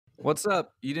What's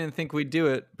up? You didn't think we'd do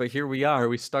it, but here we are.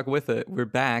 We stuck with it. We're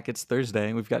back. It's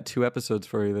Thursday. We've got 2 episodes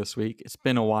for you this week. It's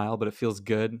been a while, but it feels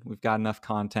good. We've got enough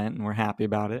content, and we're happy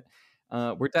about it.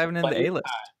 We're diving into the Plenty A-list.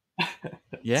 of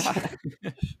Yeah, time.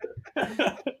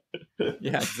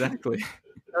 yeah, exactly.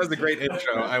 That was a great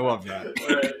intro. I love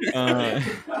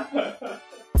that.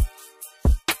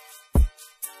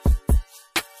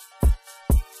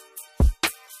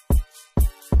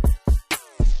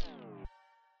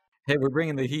 Hey, we're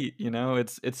bringing the heat.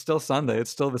 It's still Sunday. It's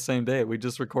still the same day. We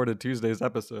just recorded Tuesday's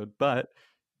episode, but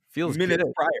feels Minutes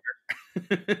good.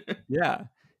 prior. Yeah,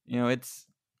 it's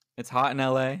hot in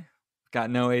LA. Got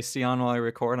no AC on while I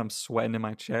record. I'm sweating in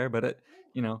my chair, but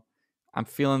I'm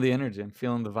feeling the energy. I'm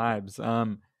feeling the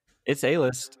vibes. It's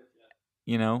A-list.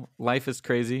 Life is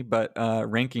crazy, but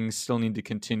rankings still need to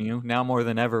continue. Now more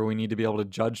than ever, we need to be able to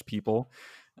judge people.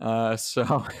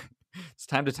 So it's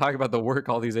time to talk about the work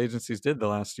all these agencies did the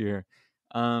last year.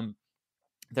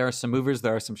 There are some movers,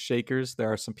 there are some shakers,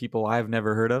 there are some people I've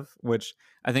never heard of, which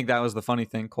I think that was the funny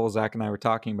thing. Cole, Zach, and I were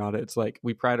talking about it. It's like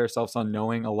we pride ourselves on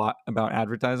knowing a lot about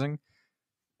advertising.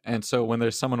 And so when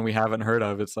there's someone we haven't heard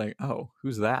of, it's like, oh,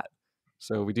 who's that?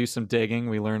 So we do some digging,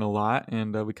 we learn a lot,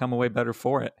 and we come away better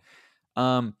for it.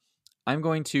 I'm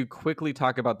going to quickly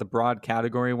talk about the broad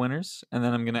category winners, and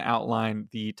then I'm going to outline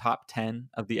the top 10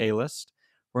 of the A-list.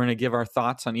 We're going to give our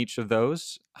thoughts on each of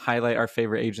those, highlight our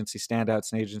favorite agency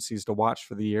standouts and agencies to watch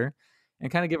for the year, and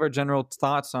kind of give our general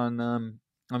thoughts on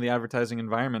the advertising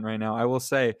environment right now. I will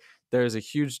say there's a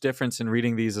huge difference in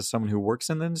reading these as someone who works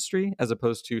in the industry as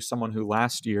opposed to someone who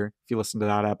last year, if you listen to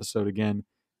that episode again,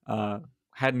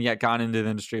 hadn't yet gotten into the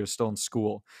industry, was still in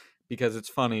school. Because it's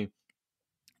funny,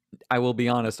 I will be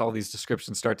honest, all these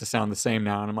descriptions start to sound the same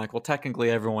now. And I'm like, well, technically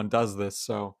everyone does this.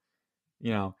 So,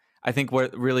 I think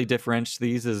what really differentiates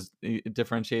these is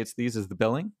the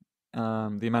billing,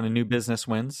 the amount of new business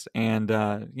wins, and,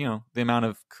 the amount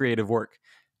of creative work.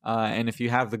 And if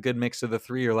you have the good mix of the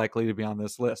three, you're likely to be on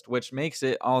this list, which makes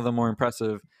it all the more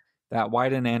impressive that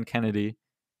Wieden and Kennedy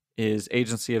is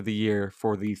Agency of the Year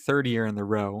for the third year in the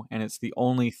row. And it's the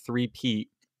only three-peat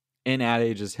in Ad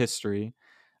Age's history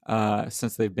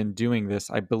since they've been doing this,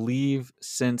 I believe,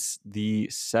 since the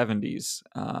 70s.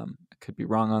 I could be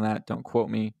wrong on that. Don't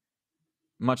quote me.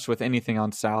 Much with anything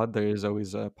on salad, there is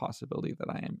always a possibility that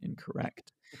I am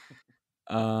incorrect.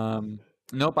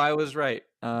 Nope, I was right.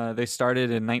 They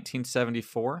started in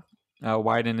 1974.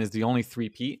 Wieden is the only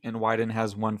three-peat, and Wieden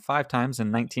has won 5 times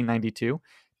in 1992,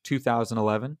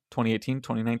 2011, 2018,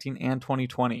 2019, and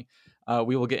 2020.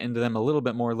 We will get into them a little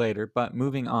bit more later, but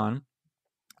moving on.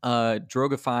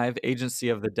 Droga 5, Agency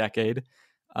of the Decade.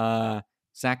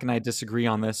 Zach and I disagree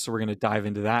on this, so we're going to dive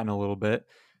into that in a little bit.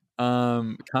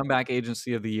 Comeback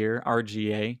Agency of the Year,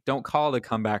 RGA. Don't call it a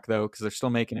comeback, though, because they're still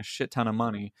making a shit ton of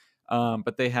money.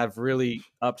 But they have really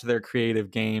upped their creative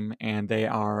game, and they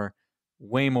are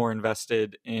way more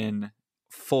invested in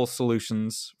full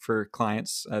solutions for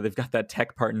clients. They've got that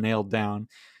tech part nailed down.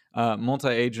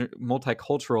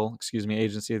 Multicultural,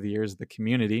 Agency of the Year is The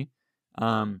Community.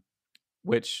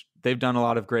 Which they've done a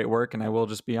lot of great work. And I will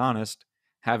just be honest,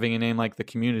 having a name like The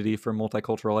Community for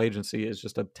multicultural agency is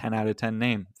just a 10 out of 10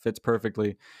 name. Fits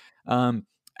perfectly. Adam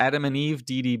and Eve,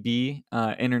 DDB,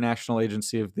 International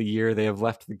Agency of the Year. They have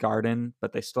left the garden,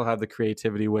 but they still have the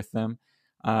creativity with them.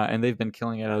 And they've been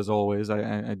killing it as always.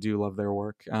 I do love their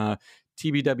work.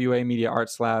 TBWA Media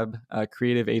Arts Lab,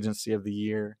 Creative Agency of the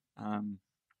Year.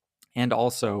 And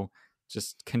also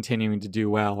just continuing to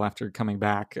do well after coming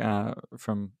back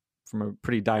from a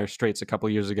pretty dire straits a couple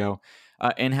years ago.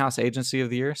 In-house Agency of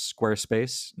the Year,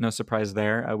 Squarespace. No surprise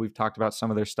there. We've talked about some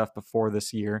of their stuff before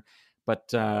this year, but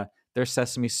their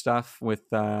Sesame stuff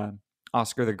with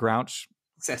Oscar the Grouch,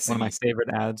 one of my favorite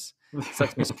ads.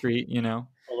 Sesame Street, A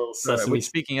little Sesame.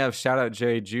 Speaking of, shout out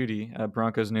Jerry Jeudy,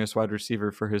 Broncos' newest wide receiver,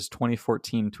 for his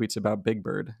 2014 tweets about Big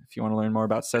Bird. If you want to learn more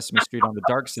about Sesame Street on the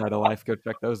dark side of life, go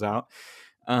check those out.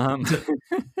 Shout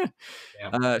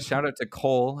out to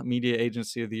Cole, Media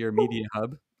Agency of the Year, Media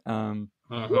Hub.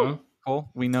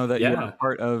 Cole, we know that you're a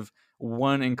part of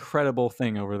one incredible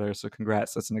thing over there, so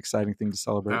congrats. That's an exciting thing to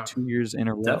celebrate. 2 years in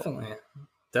a row.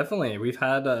 Definitely. We've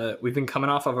been coming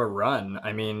off of a run.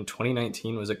 I mean,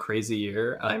 2019 was a crazy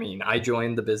year. I mean, I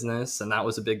joined the business and that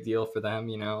was a big deal for them,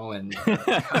 and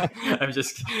I'm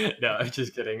just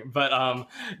kidding. But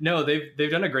no,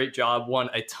 they've done a great job, won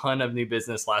a ton of new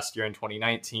business last year in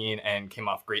 2019 and came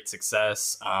off great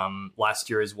success. Last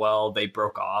year as well, they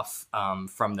broke off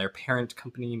from their parent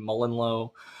company,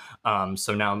 Mullenlow.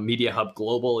 So now Media Hub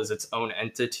Global is its own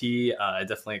entity.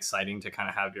 Definitely exciting to kind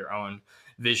of have your own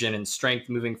vision and strength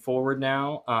moving forward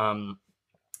now.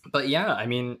 But yeah, I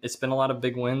mean, it's been a lot of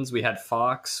big wins. We had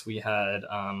Fox, we had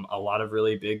a lot of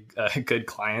really big, good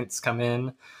clients come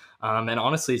in. And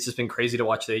honestly, it's just been crazy to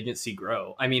watch the agency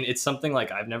grow. I mean, it's something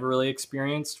like I've never really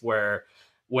experienced where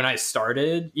when I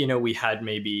started, we had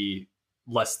maybe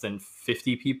less than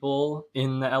 50 people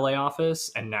in the LA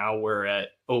office, and now we're at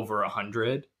over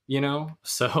 100.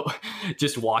 So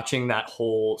just watching that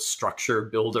whole structure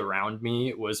build around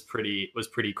me was pretty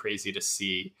crazy to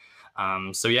see.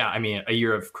 So yeah, I mean, a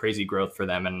year of crazy growth for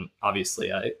them, and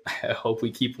obviously, I hope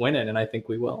we keep winning, and I think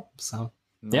we will. So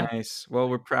yeah, Nice. Well,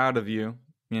 we're proud of you.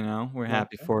 We're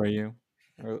happy okay. for you.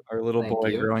 Our little Thank boy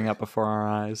you. growing up before our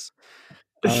eyes.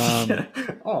 Um,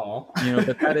 Oh,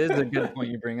 but that is a good point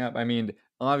you bring up. I mean,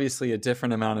 obviously a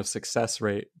different amount of success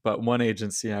rate, but one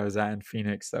agency I was at in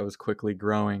Phoenix that was quickly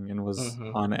growing and was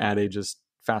hmm on Ad Age's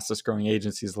fastest growing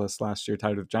agencies list last year,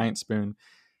 tied with Giant Spoon.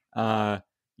 uh,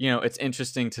 it's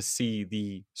interesting to see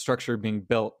the structure being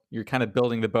built. You're kind of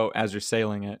building the boat as you're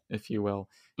sailing it, if you will,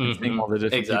 and seeing all the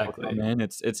different people come exactly. in.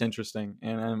 It's interesting,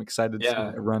 and I'm excited to see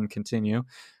Yeah. that run continue.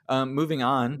 Moving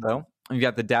on, though, you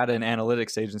got the Data and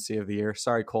Analytics Agency of the Year.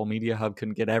 Sorry, Cole Media Hub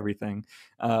couldn't get everything.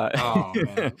 Oh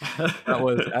man. That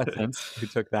was Essence who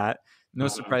took that. No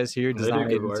surprise here. They do Design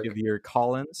good Agency of work. the Year,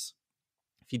 Collins.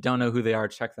 If you don't know who they are,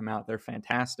 check them out. They're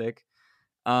fantastic.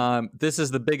 This is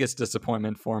the biggest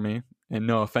disappointment for me, and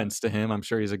no offense to him. I'm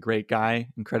sure he's a great guy,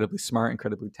 incredibly smart,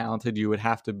 incredibly talented. You would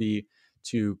have to be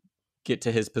to get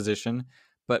to his position.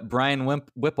 But Brian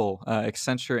Whipple,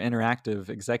 Accenture Interactive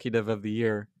Executive of the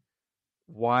Year.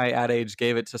 Why Ad Age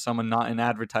gave it to someone not in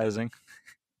advertising?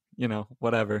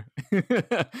 Whatever.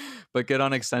 But good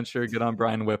on Accenture, good on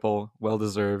Brian Whipple. Well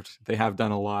deserved. They have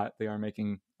done a lot. They are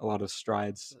making a lot of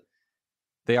strides.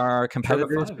 They are our Droga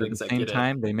competitors, 5 but at the same executive.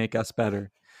 time, they make us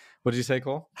better. What did you say,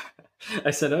 Cole?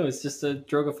 I said, oh, it's just a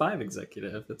Droga 5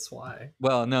 executive. That's why.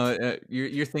 Well, no,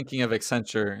 you're thinking of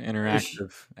Accenture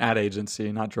Interactive Ad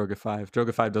Agency, not Droga 5.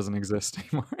 Droga 5 doesn't exist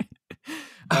anymore.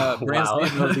 Brand Wow.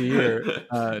 Statement of the Year,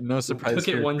 no surprise Took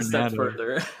it here, one step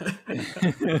Fernando.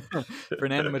 further.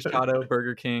 Fernando Machado,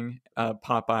 Burger King,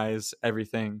 Popeyes,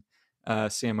 everything.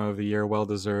 CMO of the Year, well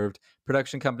deserved.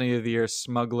 Production Company of the Year,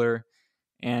 Smuggler,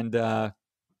 and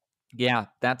yeah,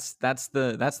 that's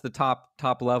the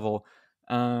top level.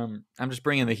 I'm just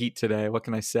bringing the heat today. What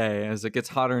can I say? As it gets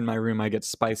hotter in my room, I get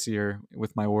spicier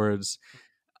with my words.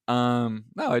 No,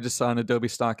 I just saw an Adobe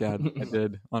stock ad I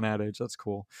did on Ad Age. That's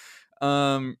cool.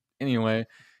 Anyway,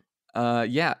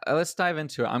 yeah, let's dive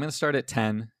into it. I'm gonna start at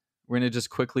 10. We're gonna just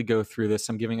quickly go through this.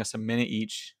 I'm giving us a minute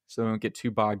each, so we don't get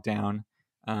too bogged down.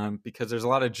 Because there's a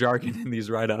lot of jargon in these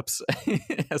write-ups,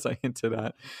 as I hinted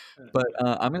at. But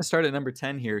I'm going to start at number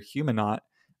 10 here, Humanaut.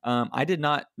 I did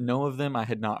not know of them. I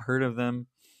had not heard of them.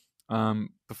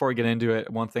 Before I get into it,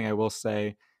 one thing I will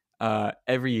say,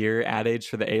 every year Ad Age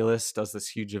for the A-List does this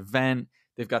huge event.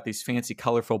 They've got these fancy,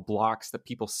 colorful blocks that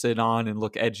people sit on and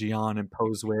look edgy on and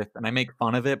pose with. And I make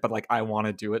fun of it, but I want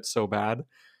to do it so bad.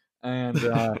 And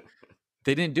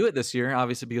they didn't do it this year,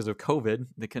 obviously because of COVID.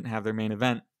 They couldn't have their main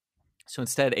event. So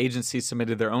instead, agencies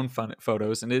submitted their own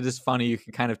photos, and it is funny. You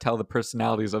can kind of tell the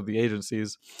personalities of the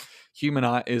agencies.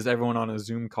 Humanaut is everyone on a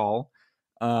Zoom call.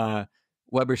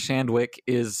 Weber Shandwick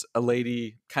is a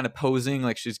lady kind of posing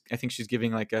I think she's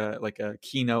giving like a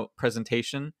keynote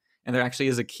presentation, and there actually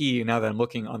is a key now that I'm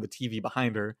looking on the TV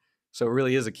behind her. So it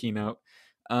really is a keynote.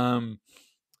 Code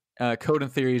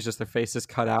and Theory is just their faces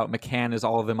cut out. McCann is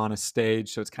all of them on a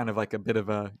stage, so it's kind of like a bit of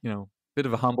a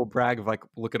humble brag of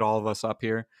look at all of us up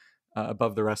here.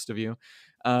 Above the rest of you.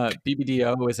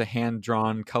 BBDO is a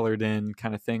hand-drawn, colored-in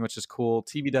kind of thing, which is cool.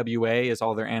 TBWA is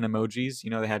all their animojis.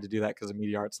 They had to do that because of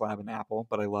Media Arts Lab and Apple,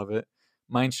 but I love it.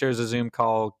 Mindshare is a Zoom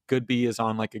call. Goodbee is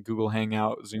on a Google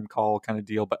Hangout Zoom call kind of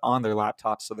deal, but on their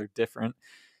laptops, so they're different.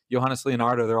 Johannes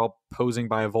Leonardo, they're all posing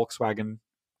by a Volkswagen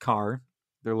car,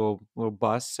 their little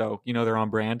bus, so they're on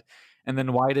brand. And then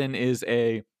Wyden is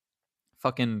a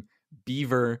fucking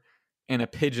beaver and a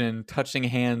pigeon touching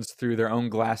hands through their own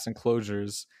glass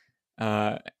enclosures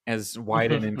as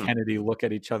Wyden and Kennedy look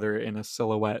at each other in a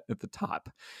silhouette at the top.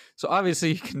 So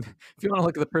obviously, if you want to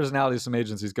look at the personalities of some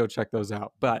agencies, go check those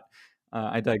out. But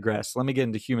I digress. Let me get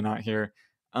into Humanaut here.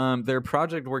 They're a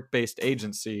project work-based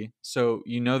agency, so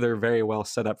they're very well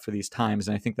set up for these times,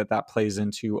 and I think that plays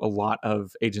into a lot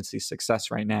of agency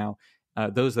success right now.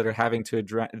 Those that are having to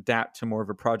adapt to more of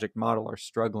a project model are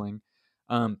struggling.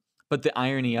 But the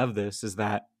irony of this is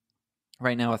that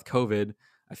right now with COVID,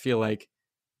 I feel like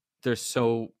there's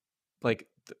so the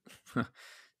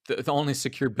only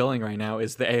secure billing right now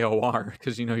is the AOR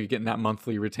because you're getting that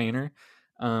monthly retainer.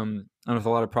 And with a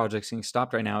lot of projects being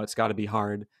stopped right now, it's got to be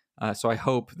hard. So I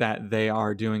hope that they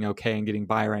are doing okay and getting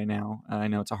by right now. I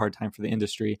know it's a hard time for the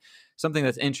industry. Something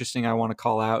that's interesting I want to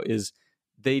call out is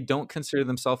they don't consider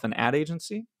themselves an ad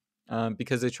agency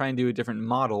because they try and do a different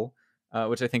model,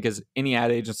 which I think is any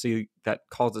ad agency that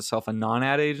calls itself a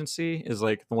non-ad agency is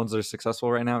like the ones that are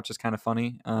successful right now, which is kind of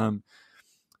funny.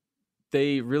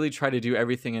 They really try to do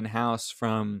everything in-house,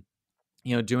 from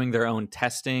doing their own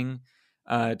testing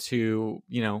to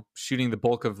shooting the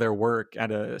bulk of their work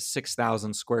at a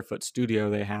 6,000 square foot studio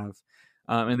they have,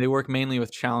 and they work mainly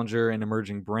with challenger and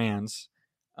emerging brands.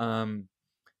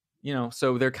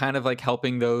 So they're kind of like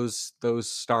helping those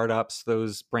startups,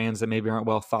 those brands that maybe aren't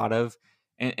well thought of,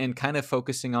 and kind of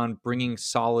focusing on bringing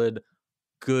solid,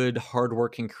 good,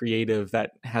 hardworking creative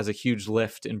that has a huge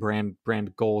lift in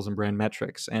brand goals and brand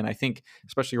metrics. And I think,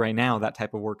 especially right now, that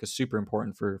type of work is super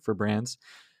important for brands.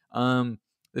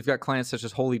 They've got clients such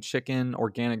as Holy Chicken,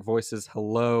 Organic Voices,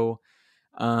 Hello.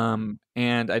 And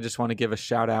I just want to give a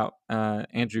shout out.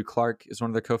 Andrew Clark is one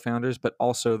of their co-founders, but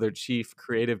also their chief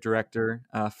creative director,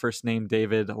 first name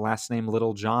David, last name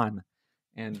Little John.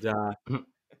 And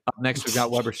up next, we've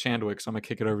got Weber Shandwick. So I'm going to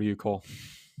kick it over to you, Cole.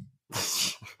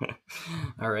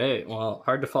 All right. Well,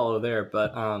 hard to follow there,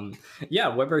 but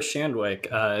Weber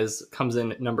Shandwick comes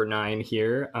in at number 9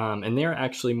 here, and they're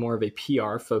actually more of a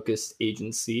PR focused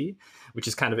agency, which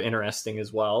is kind of interesting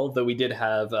as well. Though we did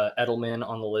have Edelman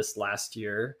on the list last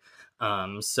year.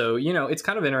 So it's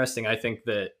kind of interesting. I think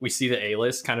that we see the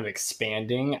A-list kind of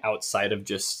expanding outside of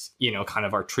just kind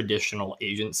of our traditional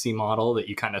agency model that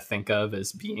you kind of think of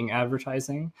as being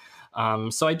advertising.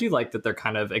 So I do like that they're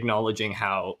kind of acknowledging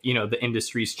how, the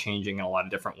industry's changing in a lot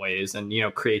of different ways, and,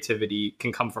 creativity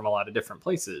can come from a lot of different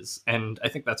places. And I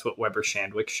think that's what Weber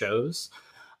Shandwick shows.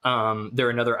 They're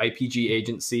another IPG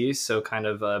agency, so kind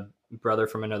of a brother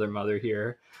from another mother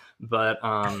here. But,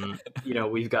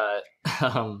 we've got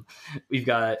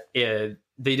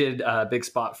they did a big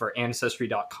spot for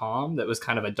Ancestry.com that was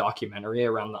kind of a documentary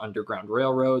around the Underground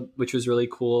Railroad, which was really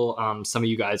cool. Some of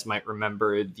you guys might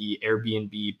remember the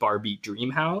Airbnb Barbie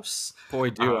Dream House. Boy,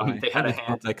 do I. They had a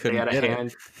hand. They had a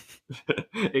hand.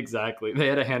 Exactly. They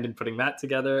had a hand in putting that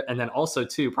together. And then also,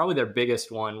 too, probably their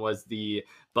biggest one was the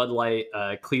Bud Light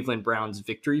Cleveland Browns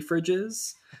victory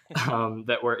fridges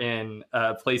that were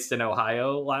placed in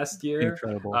Ohio last year.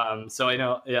 Incredible. So I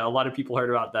know, a lot of people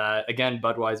heard about that. Again,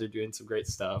 Budweiser doing some great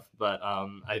stuff, but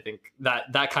I think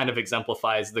that kind of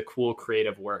exemplifies the cool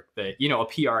creative work that a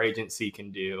PR agency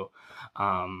can do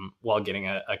while getting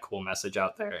a cool message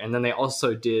out there. And then they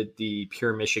also did the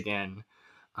Pure Michigan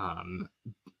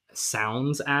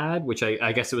Sounds ad, which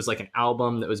I guess it was like an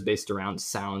album that was based around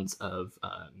sounds of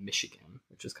Michigan,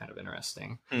 which is kind of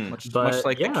interesting. Much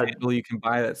like the candle you can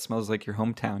buy that smells like your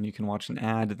hometown, you can watch an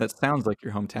ad that sounds like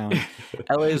your hometown.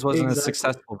 LA's wasn't as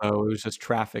successful, though. It was just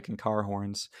traffic and car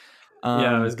horns.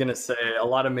 I was gonna say a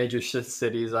lot of major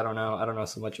cities. I don't know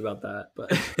so much about that,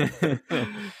 but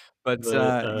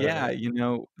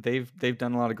they've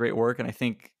done a lot of great work, and I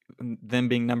think them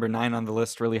being number 9 on the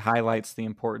list really highlights the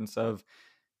importance of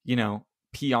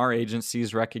PR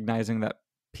agencies recognizing that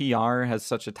PR has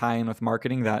such a tie-in with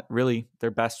marketing that really they're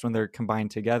best when they're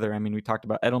combined together. I mean, we talked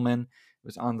about Edelman. It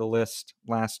was on the list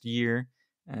last year,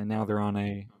 and now they're on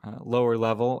a lower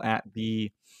level at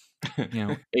the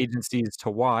agencies to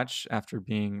watch after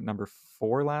being number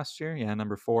 4 last year. Yeah,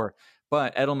 number 4.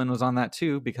 But Edelman was on that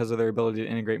too because of their ability to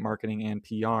integrate marketing and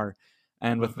PR.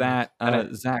 And with that,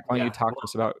 Zach, why don't you talk to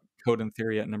us about Code and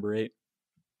Theory at number 8?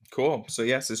 Cool. So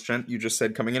yes, as Trent, you just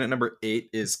said, coming in at number 8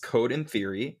 is Code and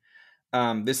Theory.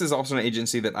 This is also an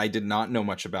agency that I did not know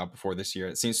much about before this year.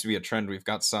 It seems to be a trend. We've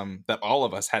got some that all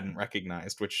of us hadn't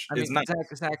recognized, which is nice.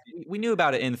 Zach, we knew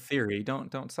about it in theory.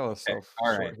 Don't sell us okay.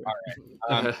 All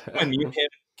right.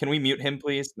 Can we mute him,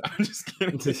 please? No, I'm just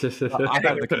kidding. I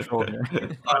have the control here.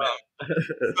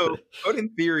 So Code and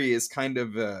Theory is kind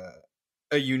of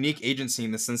a unique agency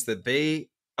in the sense that they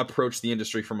approach the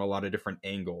industry from a lot of different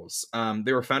angles.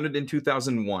 They were founded in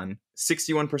 2001.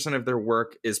 61% of their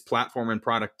work is platform and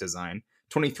product design.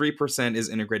 23% is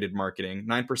integrated marketing,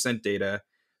 9% data,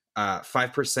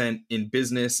 5% in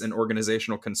business and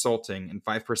organizational consulting, and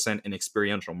 5% in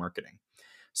experiential marketing.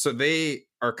 So they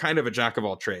are kind of a jack of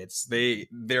all trades.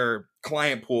 Their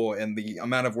client pool and the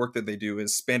amount of work that they do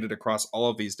is spanned across all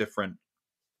of these different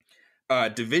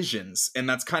divisions, and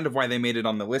that's kind of why they made it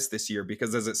on the list this year,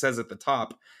 because as it says at the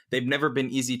top, they've never been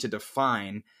easy to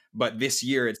define, but this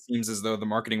year it seems as though the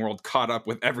marketing world caught up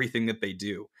with everything that they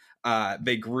do.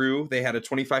 They grew. They had a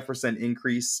 25%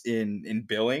 increase in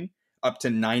billing, up to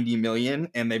 90 million,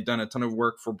 and they've done a ton of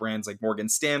work for brands like Morgan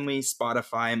Stanley,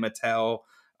 Spotify, Mattel,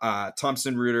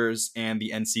 Thomson Reuters, and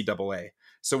the NCAA.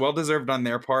 So well deserved on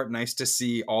their part. Nice to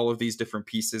see all of these different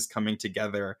pieces coming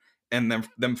together and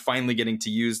them finally getting to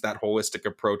use that holistic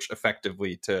approach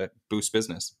effectively to boost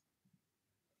business.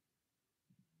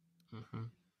 Mm-hmm.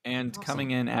 And Awesome.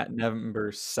 coming in at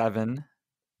number 7,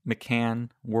 McCann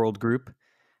World Group.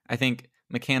 I think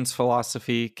McCann's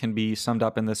philosophy can be summed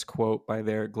up in this quote by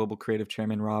their global creative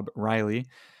chairman, Rob Riley.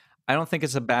 I don't think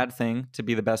it's a bad thing to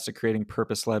be the best at creating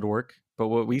purpose-led work, but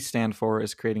what we stand for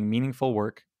is creating meaningful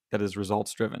work that is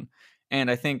results-driven.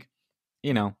 And I think,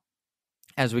 you know,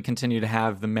 as we continue to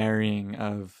have the marrying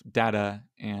of data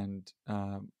and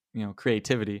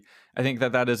creativity, I think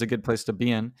that is a good place to be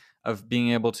in, of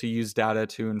being able to use data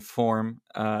to inform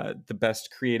the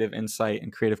best creative insight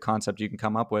and creative concept you can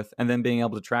come up with, and then being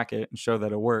able to track it and show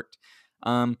that it worked.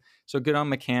 So good on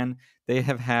McCann. They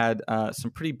have had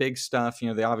some pretty big stuff.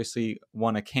 They obviously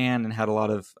won a Cannes and had a lot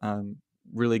of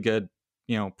really good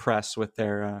press with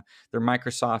their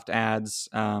Microsoft ads.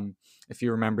 If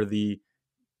you remember the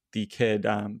kid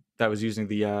that was using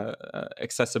the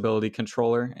accessibility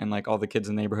controller, and like all the kids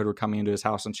in the neighborhood were coming into his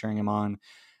house and cheering him on.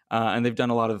 And they've done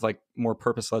a lot of like more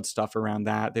purpose-led stuff around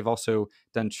that. They've also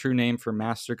done True Name for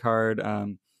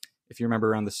MasterCard. If you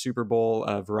remember around the Super Bowl,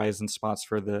 Verizon spots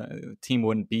for the team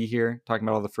wouldn't be here, talking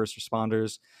about all the first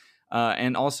responders.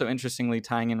 And also, interestingly,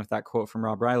 tying in with that quote from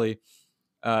Rob Riley,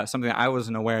 something that I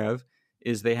wasn't aware of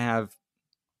is they have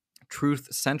Truth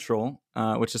Central,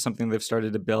 which is something they've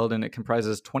started to build, and it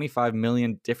comprises 25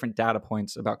 million different data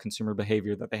points about consumer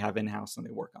behavior that they have in-house and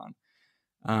they work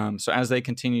on. So as they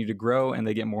continue to grow and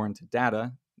they get more into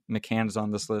data, McCann is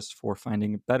on this list for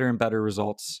finding better and better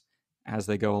results as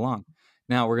they go along.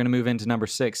 Now we're going to move into number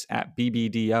 6 at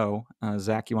BBDO.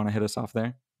 Zach, you want to hit us off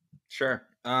there? Sure.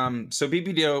 So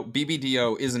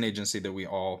BBDO is an agency that we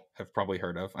all have probably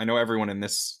heard of. I know everyone in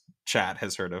this chat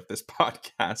has heard of this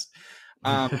podcast.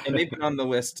 And they've been on the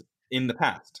list in the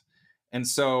past. And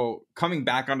so coming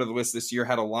back onto the list this year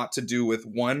had a lot to do with,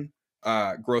 one,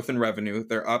 growth in revenue.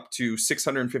 They're up to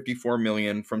 654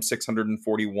 million from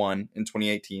 641 in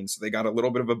 2018. So they got a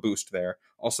little bit of a boost there.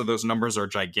 Also, those numbers are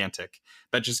gigantic.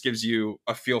 That just gives you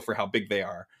a feel for how big they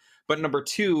are. But number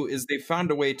 2 is they found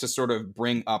a way to sort of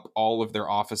bring up all of their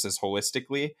offices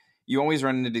holistically. You always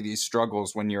run into these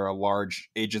struggles when you're a large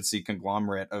agency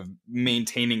conglomerate of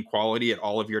maintaining quality at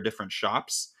all of your different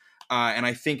shops. And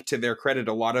I think, to their credit,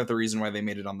 a lot of the reason why they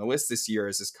made it on the list this year,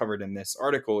 as is covered in this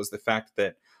article, is the fact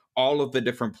that all of the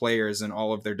different players in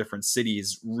all of their different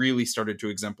cities really started to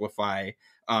exemplify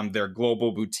their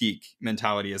global boutique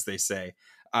mentality, as they say,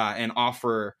 and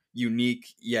offer unique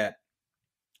yet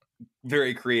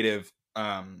very creative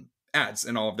ads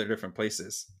in all of their different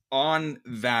places. On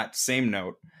that same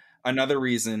note, another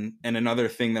reason and another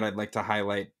thing that I'd like to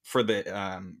highlight for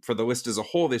the list as a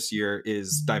whole this year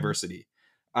is diversity.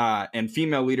 And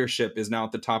female leadership is now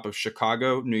at the top of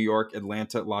Chicago, New York,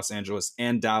 Atlanta, Los Angeles,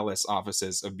 and Dallas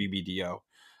offices of BBDO.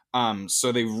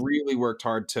 So they've really worked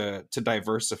hard to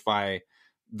diversify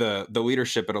the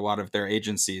leadership at a lot of their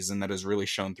agencies, and that has really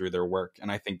shown through their work.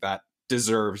 And I think that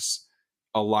deserves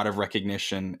a lot of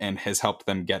recognition and has helped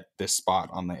them get this spot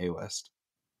on the A-list.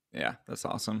 Yeah, that's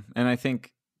awesome. And I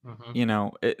think,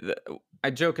 I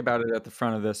joke about it at the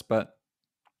front of this, but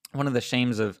one of the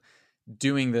shames of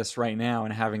doing this right now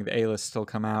and having the A-list still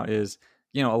come out is,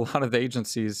 a lot of the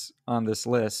agencies on this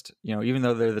list, even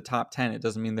though they're the top 10, it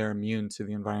doesn't mean they're immune to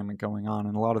the environment going on.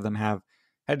 And a lot of them have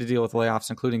had to deal with layoffs,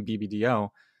 including BBDO,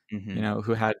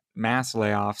 who had mass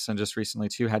layoffs, and just recently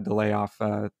too had to lay off,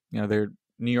 their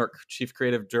New York Chief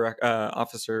Creative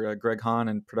Officer Greg Hahn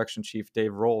and Production Chief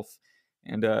Dave Rolfe.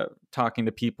 And talking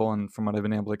to people, and from what I've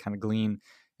been able to kind of glean,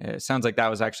 it sounds like that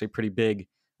was actually a pretty big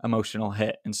emotional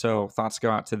hit. And so thoughts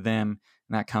go out to them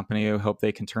and that company. I hope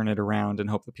they can turn it around, and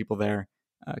hope the people there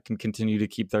can continue to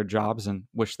keep their jobs, and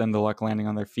wish them the luck landing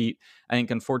on their feet. I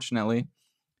think, unfortunately,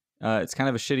 it's kind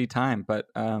of a shitty time, but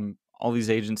all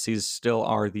these agencies still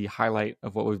are the highlight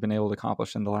of what we've been able to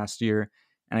accomplish in the last year.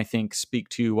 And I think speak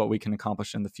to what we can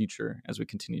accomplish in the future as we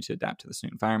continue to adapt to this new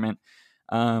environment.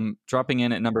 Dropping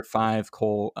in at number 5,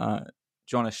 Cole, do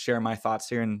you want to share my thoughts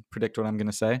here and predict what I'm going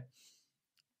to say?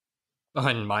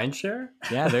 On Mindshare?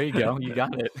 Yeah, there you go. You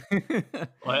got it.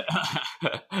 What?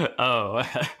 Oh,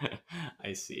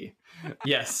 I see.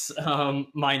 Yes,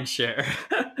 Mindshare.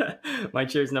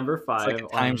 Mindshare is number 5. It's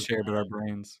like a timeshare to our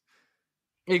brains.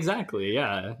 Exactly.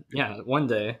 Yeah. One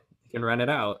day you can rent it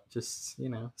out. Just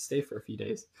stay for a few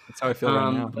days. That's how I feel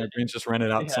right now. My brain's just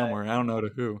rented out somewhere. I don't know to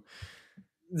who.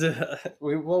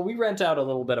 We rent out a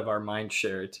little bit of our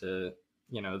Mindshare to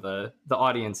the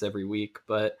audience every week,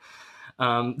 but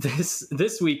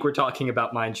this week we're talking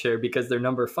about Mindshare because they're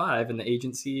number 5 in the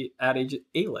agency ad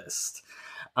A-list.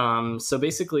 So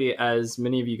basically, as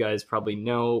many of you guys probably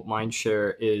know,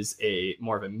 Mindshare is a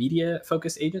more of a media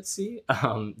focused agency.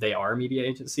 They are a media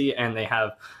agency, and they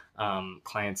have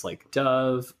clients like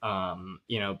Dove,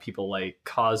 people like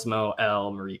Cosmo,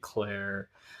 Elle, Marie Claire.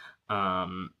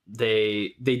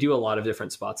 They do a lot of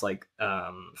different spots, like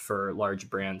for large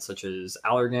brands such as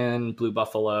Allergan, Blue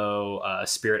Buffalo,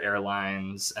 Spirit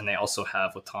Airlines, and they also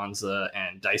have Lufthansa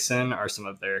and Dyson are some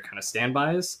of their kind of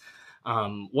standbys.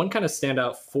 One kind of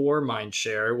standout for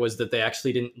Mindshare was that they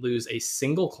actually didn't lose a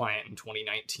single client in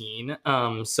 2019.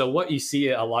 So what you see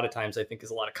a lot of times, I think,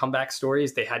 is a lot of comeback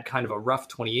stories. They had kind of a rough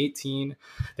 2018.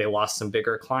 They lost some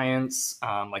bigger clients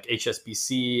like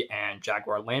HSBC and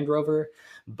Jaguar Land Rover,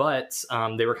 but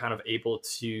they were kind of able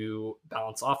to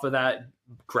balance off of that,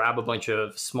 grab a bunch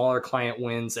of smaller client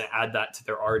wins and add that to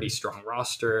their already strong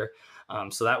roster.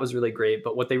 So that was really great.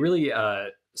 But what they really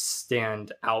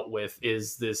stand out with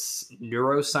is this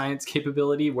neuroscience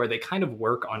capability where they kind of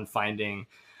work on finding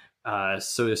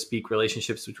so to speak,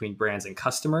 relationships between brands and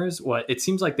customers. What it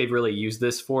seems like they've really used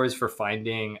this for is for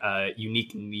finding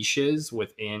unique niches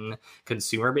within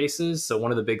consumer bases. So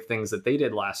one of the big things that they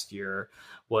did last year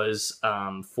was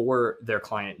for their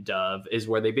client Dove is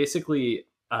where they basically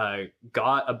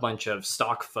got a bunch of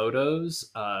stock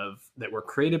photos that were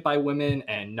created by women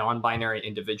and non-binary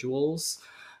individuals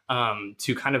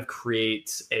to kind of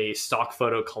create a stock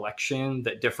photo collection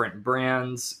that different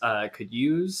brands could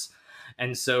use.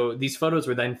 And so these photos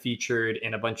were then featured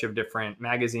in a bunch of different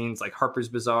magazines like Harper's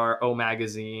Bazaar, O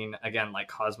Magazine, again, like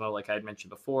Cosmo, like I had mentioned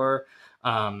before.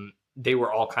 They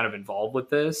were all kind of involved with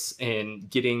this in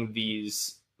getting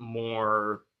these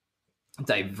more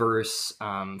diverse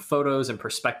photos and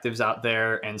perspectives out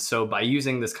there. And so by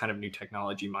using this kind of new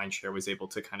technology, Mindshare was able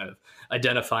to kind of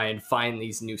identify and find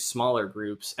these new smaller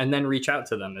groups and then reach out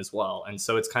to them as well. And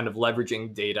so it's kind of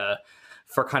leveraging data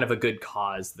for kind of a good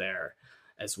cause there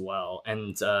as well.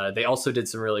 And they also did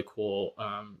some really cool,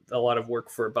 a lot of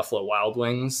work for Buffalo Wild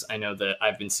Wings. I know that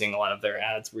I've been seeing a lot of their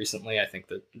ads recently. I think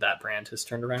that that brand has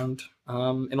turned around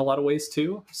in a lot of ways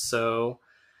too. So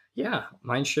yeah,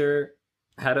 Mindshare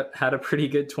had a pretty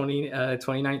good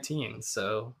 2019.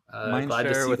 So glad to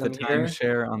Mindshare see with a them here.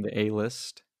 timeshare on the A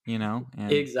list, and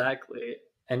Exactly.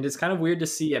 And it's kind of weird to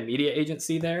see a media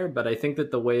agency there, but I think that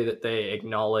the way that they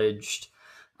acknowledged,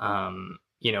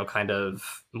 kind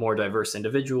of more diverse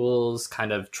individuals,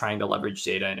 kind of trying to leverage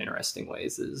data in interesting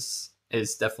ways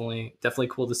is definitely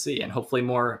cool to see. And hopefully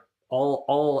more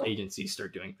all agencies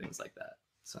start doing things like that.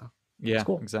 So yeah,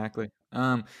 cool. exactly.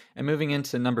 And moving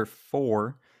into number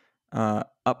 4,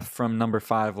 up from number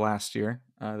 5 last year.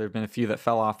 There have been a few that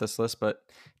fell off this list, but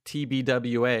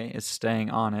TBWA is staying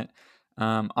on it.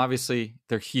 Obviously,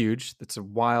 they're huge. It's a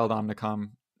wild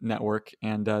Omnicom network,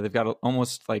 and they've got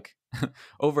almost like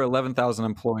over 11,000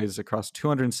 employees across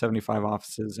 275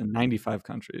 offices in 95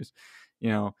 countries.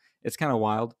 It's kind of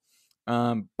wild.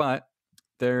 But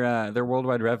their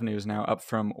worldwide revenue is now up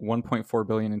from 1.4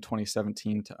 billion in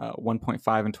 2017 to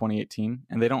 1.5 in 2018,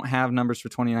 and they don't have numbers for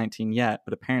 2019 yet.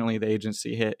 But apparently, the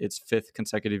agency hit its 5th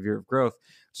consecutive year of growth,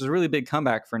 which is a really big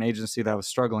comeback for an agency that was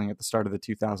struggling at the start of the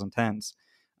 2010s.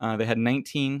 They had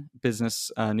 19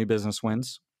 new business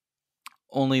wins,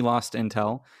 only lost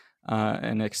Intel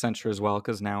and Accenture as well,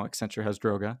 because now Accenture has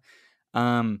Droga.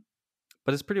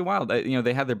 But it's pretty wild.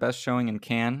 They had their best showing in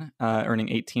Cannes, earning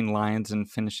 18 Lions and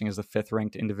finishing as the 5th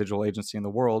ranked individual agency in the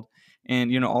world.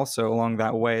 And, also along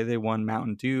that way, they won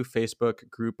Mountain Dew, Facebook,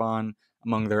 Groupon,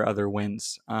 among their other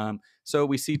wins. So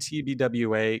we see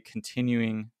TBWA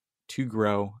continuing to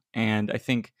grow. And I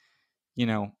think,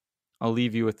 I'll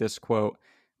leave you with this quote.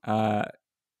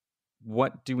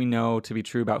 What do we know to be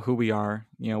true about who we are?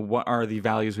 What are the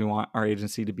values we want our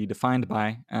agency to be defined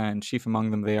by? And chief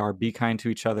among them, they are be kind to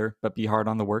each other, but be hard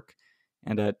on the work,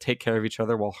 and take care of each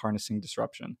other while harnessing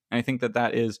disruption. And I think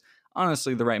that is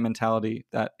honestly the right mentality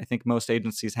that I think most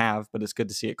agencies have, but it's good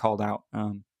to see it called out.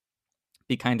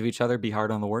 Be kind to each other, be hard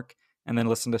on the work, and then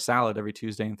listen to Salad every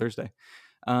Tuesday and Thursday.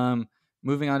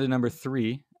 Moving on to number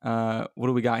 3, what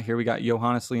do we got here? We got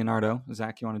Johannes Leonardo.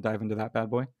 Zach, you want to dive into that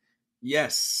bad boy?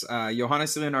 Yes,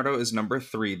 Johannes Leonardo is number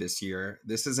 3 this year.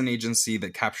 This is an agency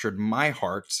that captured my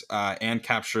heart and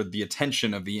captured the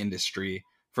attention of the industry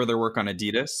for their work on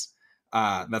Adidas.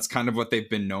 That's kind of what they've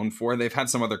been known for. They've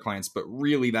had some other clients, but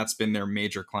really that's been their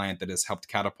major client that has helped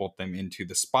catapult them into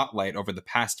the spotlight over the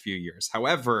past few years.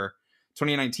 However,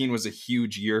 2019 was a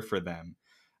huge year for them.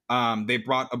 They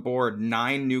brought aboard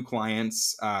 9 new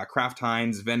clients, Kraft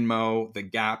Heinz, Venmo, The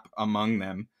Gap among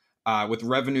them. With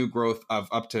revenue growth of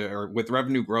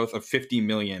revenue growth of 50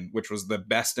 million, which was the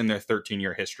best in their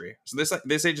 13-year history. So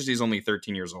this agency is only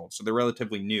 13 years old, so they're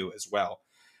relatively new as well.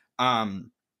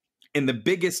 And the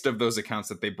biggest of those accounts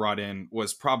that they brought in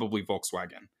was probably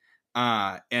Volkswagen.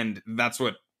 And that's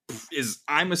what is,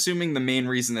 I'm assuming, the main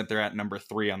reason that they're at number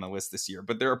 3 on the list this year.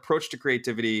 But their approach to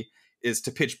creativity is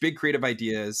to pitch big creative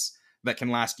ideas that can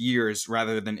last years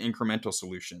rather than incremental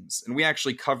solutions. And we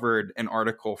actually covered an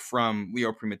article from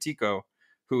Leo Primatico,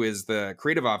 who is the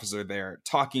creative officer there,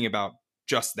 talking about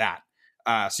just that.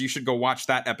 So you should go watch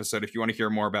that episode if you want to hear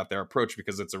more about their approach,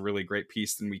 because it's a really great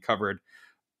piece, and we covered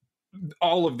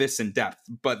all of this in depth.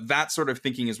 But that sort of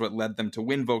thinking is what led them to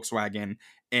win Volkswagen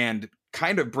and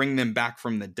kind of bring them back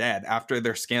from the dead after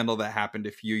their scandal that happened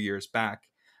a few years back.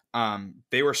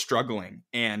 They were struggling,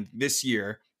 and this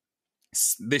year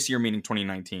meaning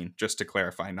 2019, just to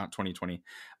clarify, not 2020.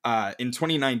 In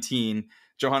 2019,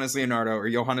 Johannes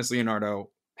Leonardo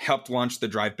helped launch the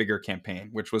Drive Bigger campaign,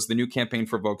 which was the new campaign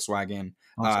for Volkswagen.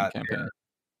 Awesome campaign.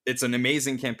 It's an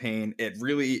amazing campaign. It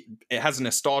has a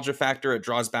nostalgia factor. It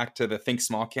draws back to the Think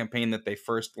Small campaign that they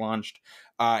first launched.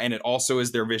 And it also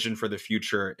is their vision for the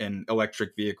future in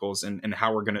electric vehicles and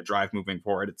how we're going to drive moving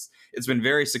forward. It's been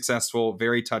very successful,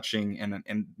 very touching, and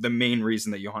the main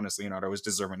reason that Johannes Leonardo is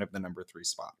deserving of the number 3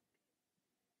 spot.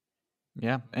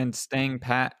 Yeah, and staying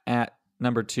pat at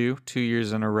number 2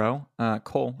 years in a row.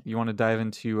 Cole, you want to dive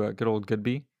into good old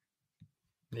Goodby?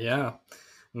 Yeah.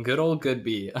 Good old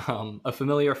Goodby, a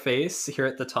familiar face here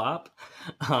at the top.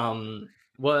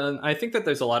 Well, I think that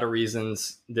there's a lot of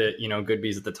reasons that,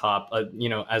 Goodby's at the top,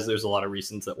 as there's a lot of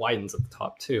reasons that Widen's at the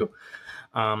top too.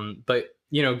 But,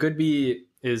 Goodby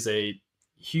is a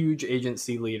huge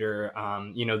agency leader.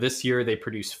 This year they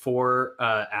produced 4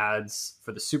 ads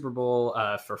for the Super Bowl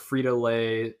for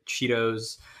Frito-Lay,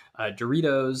 Cheetos,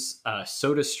 Doritos,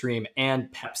 SodaStream, and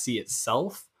Pepsi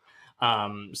itself.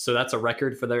 So that's a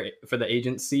record for the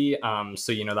agency.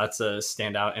 So, that's a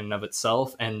standout in and of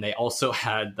itself. And they also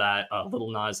had that Lil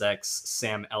Nas X,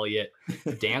 Sam Elliott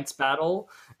dance battle.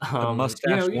 The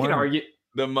mustache you can argue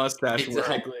the mustache.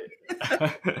 Exactly.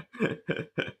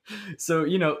 So,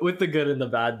 with the good and the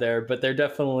bad there, but they're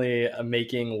definitely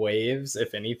making waves,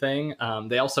 if anything.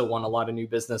 They also won a lot of new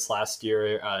business last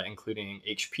year, including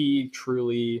HP,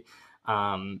 Truly,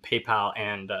 PayPal,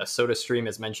 and SodaStream,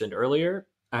 as mentioned earlier.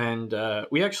 And I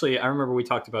remember we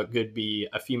talked about Goodby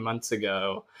a few months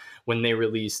ago when they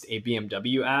released a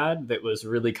BMW ad that was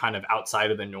really kind of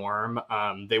outside of the norm.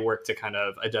 They worked to kind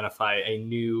of identify a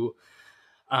new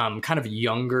kind of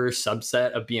younger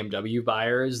subset of BMW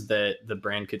buyers that the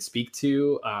brand could speak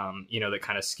to, that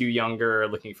kind of skew younger,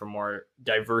 looking for more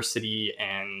diversity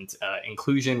and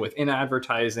inclusion within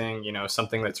advertising,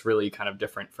 something that's really kind of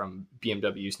different from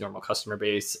BMW's normal customer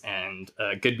base. And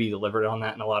Goodby delivered on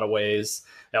that in a lot of ways.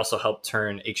 They also helped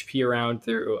turn HP around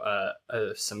through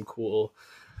some cool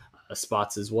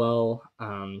spots as well.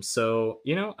 So,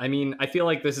 I feel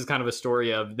like this is kind of a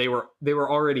story of they were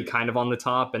already kind of on the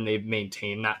top, and they've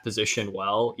maintained that position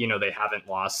well. They haven't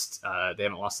lost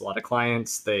a lot of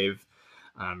clients. They've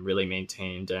really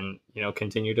maintained and,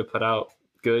 continue to put out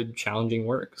good, challenging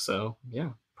work. So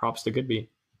yeah, props to Goodby.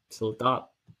 Still at the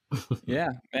top. Yeah.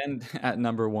 And at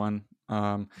number 1,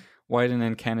 Wieden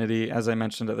and Kennedy, as I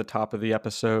mentioned at the top of the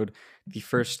episode, the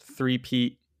first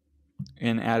 3-peat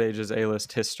in Ad Age's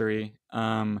A-list history.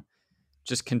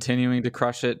 Just continuing to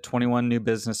crush it. 21 new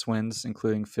business wins,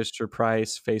 including Fisher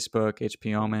Price, Facebook,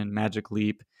 HP Omen, Magic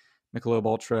Leap, Michelob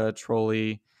Ultra,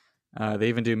 Trolley. They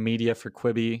even do media for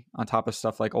Quibi on top of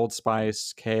stuff like Old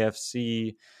Spice,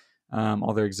 KFC,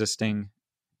 all their existing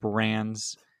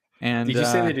brands. And did you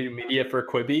say they do media for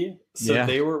Quibi? So yeah.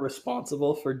 They were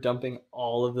responsible for dumping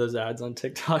all of those ads on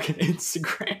TikTok and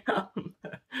Instagram.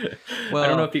 Well, I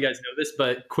don't know if you guys know this,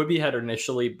 but Quibi had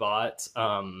initially bought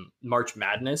March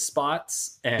Madness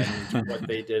spots, and what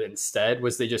they did instead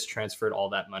was they just transferred all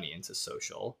that money into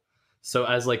social. So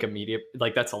as like a media,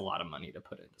 like that's a lot of money to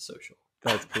put into social.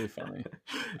 That's pretty funny.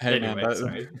 Hey, anyway, man,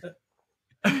 sorry.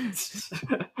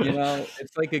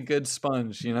 It's like a good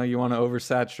sponge. You want to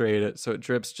oversaturate it so it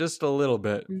drips just a little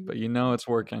bit, but it's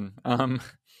working.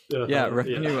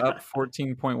 Revenue up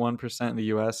 14.1% in the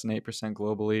US and 8%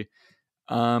 globally.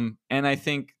 And I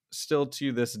think still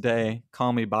to this day,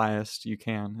 call me biased, you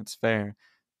can, it's fair,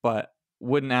 but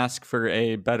wouldn't ask for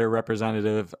a better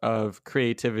representative of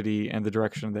creativity and the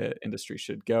direction the industry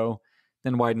should go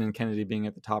than Wieden and Kennedy being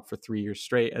at the top for 3 years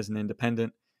straight as an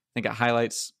independent. I think it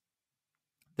highlights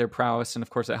their prowess, and of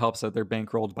course it helps that they're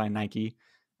bankrolled by Nike,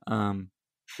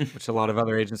 which a lot of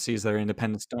other agencies that are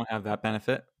independents don't have that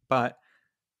benefit, but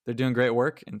they're doing great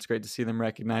work, and it's great to see them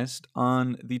recognized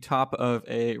on the top of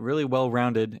a really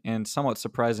well-rounded and somewhat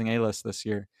surprising A-list this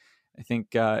year. I think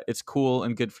it's cool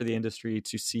and good for the industry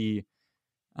to see,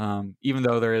 even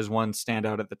though there is one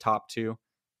standout at the top 2,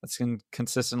 that's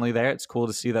consistently there. It's cool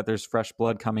to see that there's fresh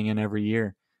blood coming in every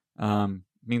year. It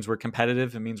means we're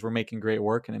competitive. It means we're making great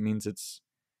work, and it means it's,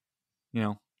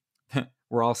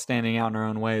 we're all standing out in our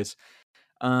own ways.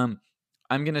 I'm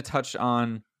going to touch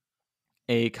on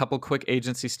a couple quick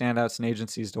agency standouts and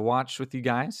agencies to watch with you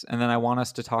guys, and then I want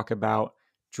us to talk about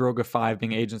Droga 5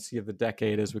 being agency of the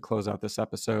decade as we close out this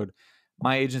episode.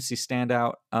 My agency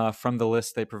standout from the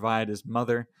list they provide is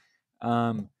Mother.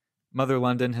 Mother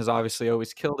London has obviously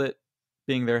always killed it,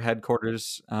 being their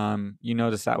headquarters. You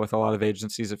notice that with a lot of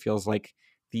agencies. It feels like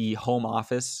the home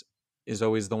office is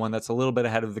always the one that's a little bit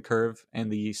ahead of the curve,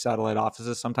 and the satellite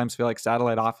offices sometimes feel like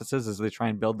satellite offices as they try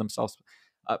and build themselves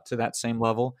up to that same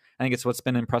level. I think it's what's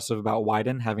been impressive about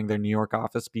Wyden, having their New York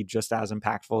office be just as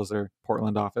impactful as their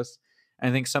Portland office. And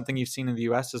I think something you've seen in the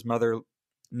US is Mother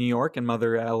New York and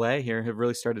Mother LA here have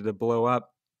really started to blow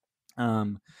up,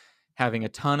 having a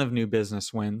ton of new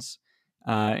business wins,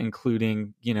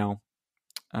 including,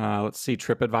 let's see,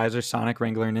 TripAdvisor, Sonic,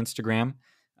 Wrangler, and Instagram,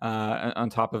 on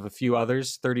top of a few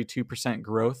others, 32%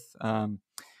 growth,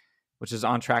 which is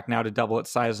on track now to double its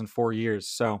size in 4 years.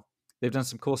 So they've done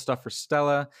some cool stuff for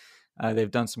Stella.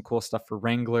 They've done some cool stuff for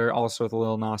Wrangler, also with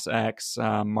Lil Nas X,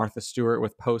 Martha Stewart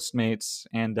with Postmates.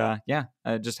 And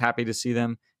just happy to see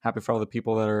them. Happy for all the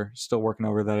people that are still working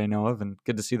over that I know of, and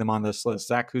good to see them on this list.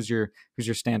 Zach, who's your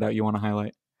standout you want to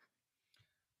highlight?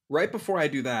 Right before I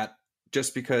do that,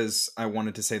 just because I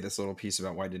wanted to say this little piece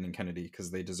about Wyden and Kennedy, because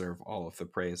they deserve all of the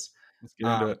praise. Let's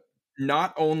get into it.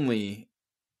 Not only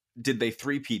did they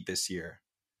three-peat this year,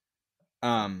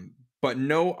 but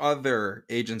no other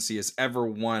agency has ever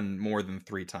won more than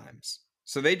 3 times.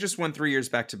 So they just won 3 years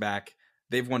back to back.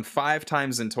 They've won 5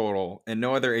 times in total, and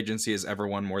no other agency has ever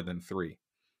won more than 3.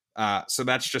 So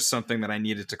that's just something that I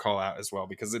needed to call out as well,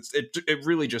 because it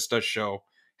really just does show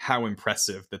how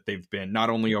impressive that they've been, not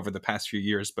only over the past few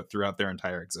years, but throughout their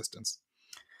entire existence.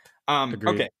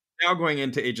 Okay, now going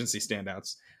into agency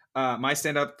standouts. My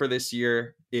standout for this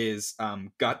year is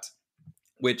Gut,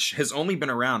 which has only been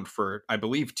around for, I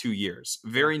believe, 2 years.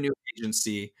 Very new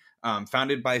agency,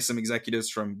 founded by some executives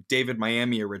from David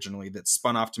Miami originally, that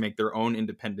spun off to make their own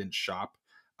independent shop.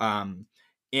 And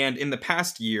in the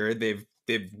past year, they've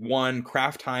won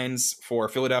Kraft Heinz for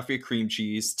Philadelphia cream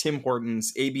cheese, Tim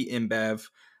Hortons, AB InBev,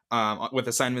 with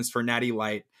assignments for Natty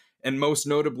Light, and most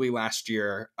notably last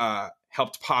year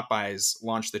helped Popeyes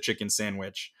launch the chicken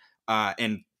sandwich,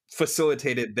 and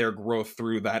facilitated their growth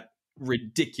through that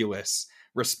ridiculous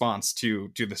response to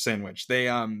the sandwich.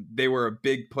 They were a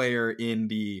big player in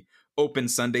the Open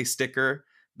Sunday sticker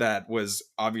that was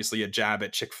obviously a jab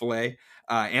at Chick-fil-A,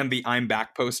 and the I'm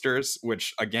Back posters,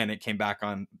 which again, it came back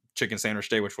on Chicken Sandwich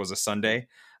Day, which was a Sunday,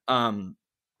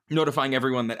 notifying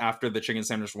everyone that after the chicken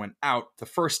sandwich went out the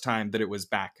first time that it was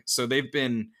back. So they've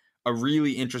been a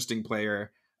really interesting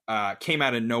player, came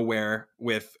out of nowhere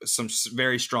with some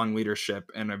very strong leadership,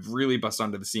 and have really bust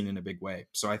onto the scene in a big way.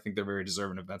 So I think they're very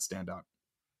deserving of that standout.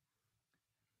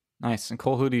 Nice. And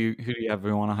Cole, who do you have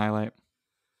we want to highlight?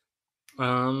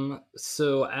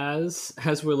 So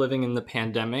as we're living in the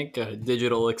pandemic,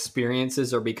 digital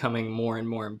experiences are becoming more and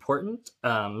more important.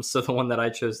 So the one that I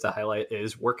chose to highlight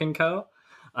is Work & Co.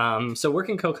 So Work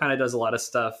 & Co kind of does a lot of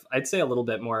stuff, I'd say a little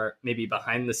bit more maybe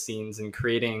behind the scenes, and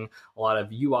creating a lot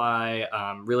of UI,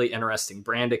 really interesting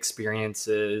brand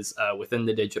experiences within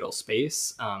the digital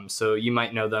space. So you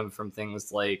might know them from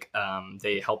things like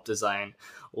they help design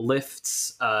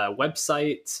Lyft's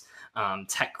website,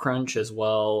 TechCrunch as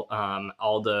well,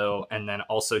 Aldo, and then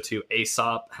also to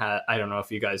Aesop. I don't know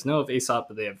if you guys know of Aesop,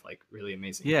 but they have like really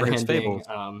amazing branding.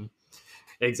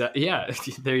 Exactly. Yeah,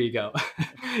 there you go.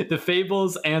 The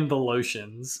Fables and the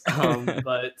lotions.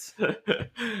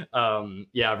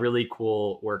 Yeah, really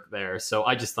cool work there. So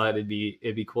I just thought it'd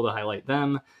be cool to highlight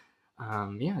them.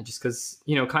 Just because,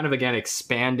 kind of again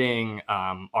expanding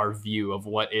our view of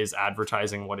what is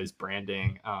advertising, what is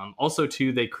branding. Also,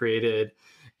 too, they created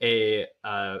a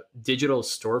digital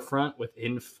storefront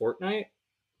within Fortnite,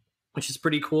 which is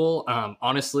pretty cool.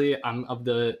 Honestly, I'm of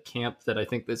the camp that I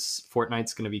think this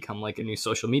Fortnite's going to become like a new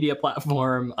social media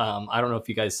platform. I don't know if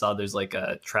you guys saw, there's like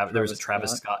there was a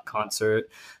Travis Scott concert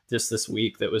just this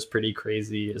week that was pretty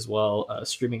crazy as well,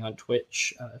 streaming on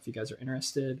Twitch, if you guys are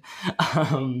interested.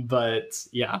 But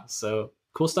yeah, so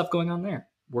cool stuff going on there.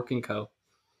 Work & Co.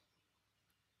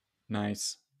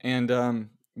 Nice. And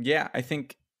I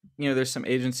think, there's some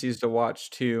agencies to watch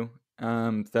too,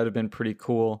 that have been pretty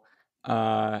cool.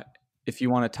 If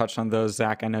you want to touch on those,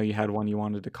 Zach, I know you had one you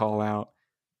wanted to call out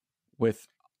with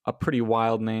a pretty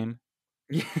wild name.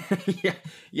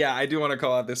 Yeah, I do want to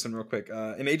call out this one real quick.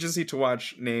 An agency to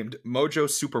watch named Mojo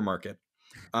Supermarket.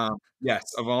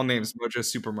 Yes, of all names, Mojo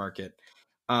Supermarket.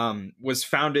 was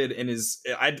founded and is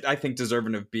I think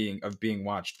deserving of being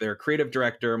watched. Their creative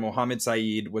director Mohammed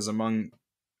Saeed was among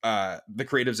the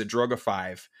creatives at Droga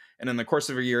 5, and in the course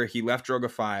of a year he left Droga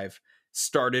 5,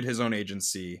 started his own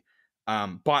agency,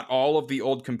 bought all of the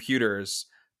old computers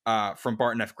from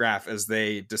Barton F. Graf as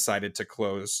they decided to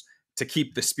close to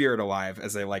keep the spirit alive,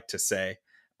 as they like to say,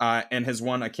 and has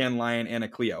won a Cannes Lion and a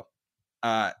Clio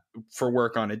for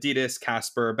work on Adidas,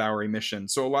 Casper, Bowery Mission.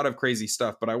 So a lot of crazy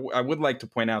stuff. But I would like to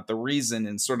point out the reason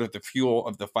and sort of the fuel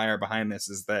of the fire behind this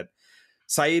is that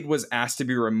Saeed was asked to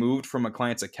be removed from a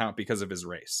client's account because of his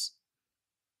race.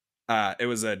 It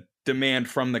was a demand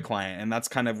from the client, and that's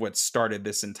kind of what started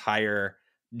this entire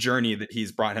journey that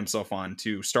he's brought himself on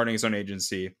to starting his own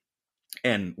agency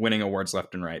and winning awards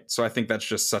left and right. So I think that's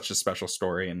just such a special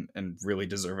story and really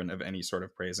deserving of any sort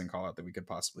of praise and call out that we could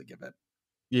possibly give it.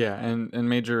 Yeah, and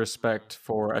major respect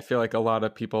for, I feel like a lot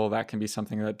of people, that can be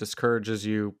something that discourages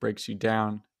you, breaks you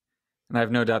down. And I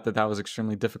have no doubt that that was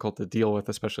extremely difficult to deal with,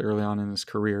 especially early on in his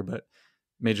career. But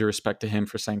major respect to him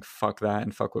for saying fuck that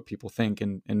and fuck what people think,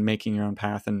 and making your own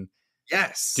path and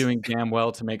Yes, doing damn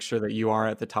well to make sure that you are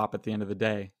at the top at the end of the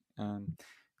day.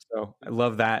 So I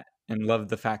love that, and love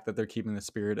the fact that they're keeping the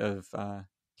spirit of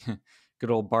good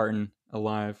old Barton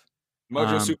alive.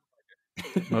 Mojo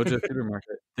Mojo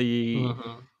Supermarket, the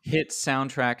hit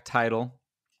soundtrack title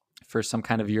for some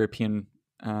kind of European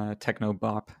techno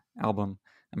bop album,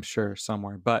 I'm sure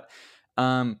somewhere. But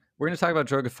we're going to talk about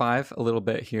Droga 5 a little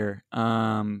bit here.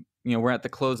 We're at the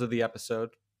close of the episode.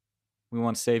 We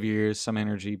want to save your ears some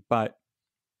energy, but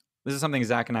this is something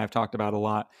Zach and I have talked about a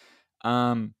lot.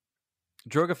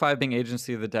 Droga 5 being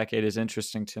agency of the decade is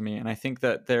interesting to me, and I think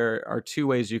that there are two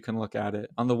ways you can look at it.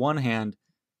 On the one hand,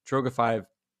 Droga 5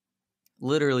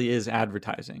 literally is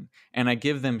advertising, and I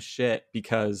give them shit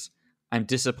because I'm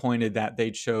disappointed that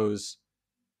they chose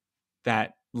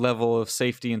that level of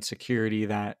safety and security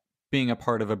that being a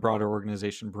part of a broader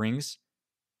organization brings.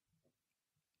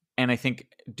 And I think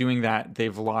doing that,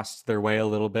 they've lost their way a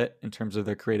little bit in terms of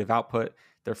their creative output,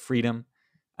 their freedom.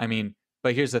 I mean,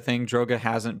 but here's the thing, Droga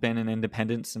hasn't been an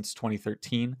independent since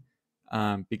 2013,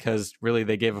 because really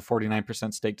they gave a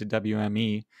 49% stake to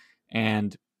WME,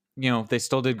 and they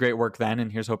still did great work then,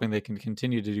 and here's hoping they can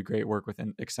continue to do great work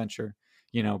within Accenture,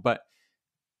 but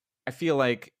I feel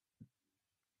like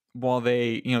while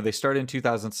they started in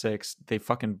 2006, they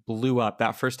fucking blew up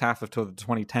that first half of the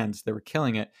 2010s. They were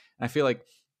killing it. And I feel like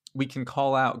we can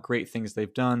call out great things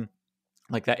they've done,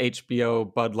 like that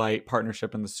HBO Bud Light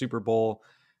partnership in the Super Bowl.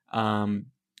 Did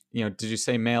you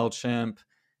say MailChimp?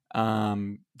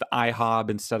 The IHOB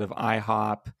instead of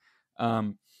IHOP.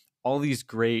 All these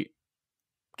great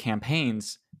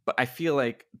campaigns, but I feel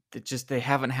like they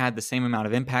haven't had the same amount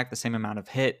of impact, the same amount of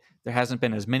hit. There hasn't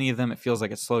been as many of them. It feels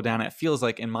like it's slowed down. It feels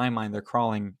like, in my mind, they're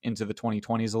crawling into the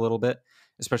 2020s a little bit,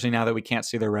 especially now that we can't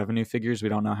see their revenue figures. We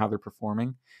don't know how they're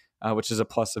performing, which is a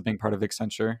plus of being part of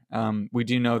Accenture. We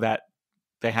do know that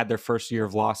they had their first year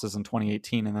of losses in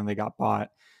 2018, and then they got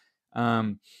bought.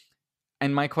 And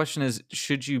my question is,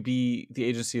 should you be the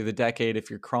agency of the decade if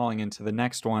you're crawling into the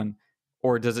next one?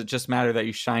 Or does it just matter that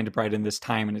you shined bright in this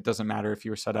time, and it doesn't matter if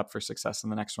you were set up for success in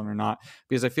the next one or not?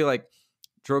 Because I feel like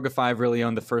Droga 5 really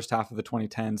owned the first half of the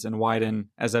 2010s, and Widen,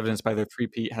 as evidenced by their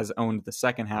three-peat, has owned the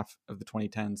second half of the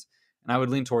 2010s. And I would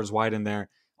lean towards Widen there,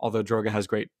 although Droga has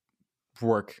great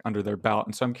work under their belt.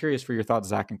 And so I'm curious for your thoughts,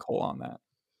 Zach and Cole, on that.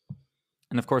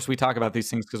 And of course, we talk about these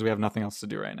things because we have nothing else to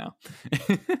do right now.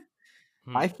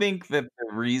 I think that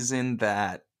the reason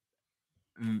that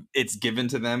it's given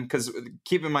to them, because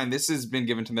keep in mind, this has been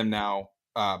given to them now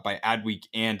by Adweek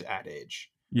and Ad Age.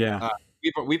 Yeah.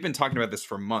 We've been talking about this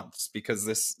for months because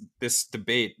this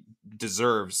debate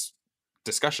deserves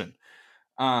discussion.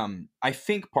 I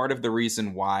think part of the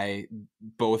reason why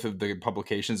both of the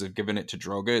publications have given it to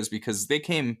Droga is because they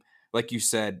came, like you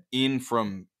said, in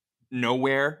from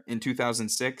nowhere in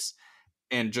 2006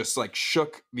 and just like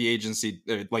shook the agency,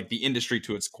 like the industry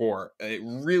to its core.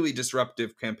 Really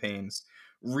disruptive campaigns.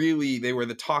 Really, they were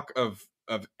the talk of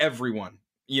everyone,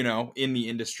 in the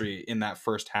industry in that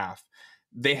first half.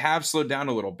 They have slowed down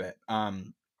a little bit.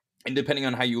 And depending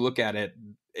on how you look at it,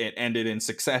 it ended in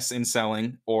success in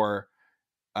selling or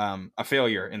a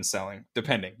failure in selling,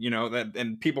 depending, that,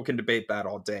 and people can debate that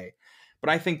all day. But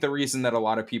I think the reason that a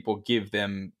lot of people give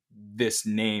them this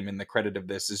name and the credit of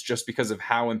this is just because of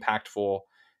how impactful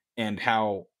and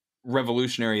how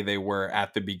revolutionary they were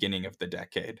at the beginning of the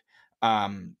decade.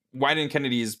 Wieden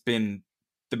Kennedy has been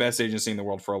the best agency in the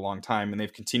world for a long time, and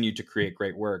they've continued to create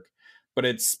great work. But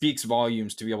it speaks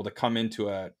volumes to be able to come into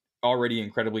a already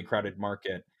incredibly crowded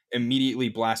market, immediately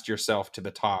blast yourself to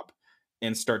the top,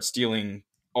 and start stealing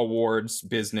awards,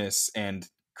 business, and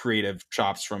creative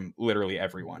chops from literally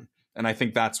everyone. And I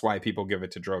think that's why people give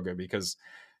it to Droga, because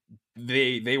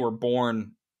they were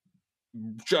born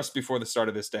just before the start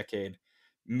of this decade,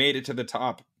 made it to the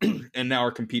top, and now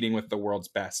are competing with the world's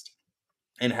best,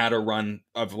 and had a run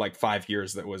of like 5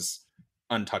 years that was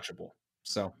untouchable.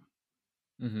 So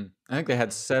I think they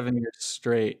had 7 years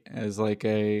straight as like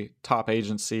a top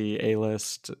agency,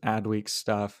 A-list, Adweek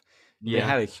stuff. They Yeah,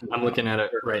 had I'm looking at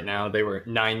it right now. They were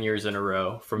 9 years in a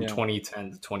row from Yeah.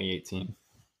 2010 to 2018.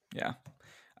 Yeah.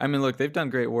 I mean, look, they've done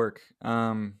great work.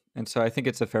 And so I think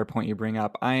it's a fair point you bring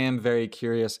up. I am very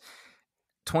curious.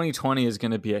 2020 is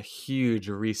going to be a huge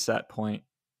reset point,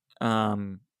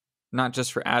 not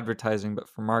just for advertising, but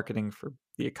for marketing, for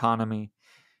the economy.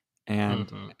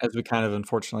 And as we kind of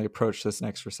unfortunately approach this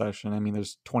next recession, I mean,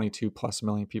 there's 22 plus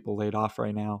million people laid off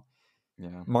right now.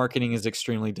 yeah, Marketing is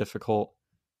extremely difficult.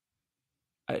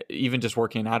 Even just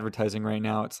working in advertising right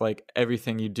now, it's like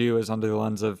everything you do is under the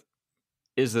lens of,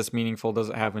 is this meaningful? Does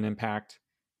it have an impact?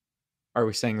 Are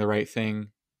we saying the right thing?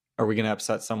 Are we going to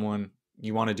upset someone?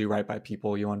 You want to do right by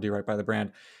people. You want to do right by the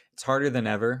brand. It's harder than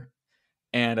ever.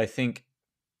 And I think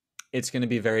it's going to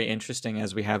be very interesting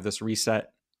as we have this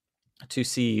reset to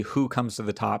see who comes to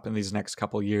the top in these next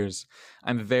couple years.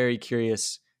 I'm very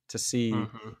curious to see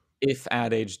if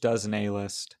Ad Age does an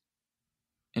A-list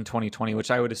in 2020,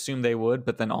 which I would assume they would,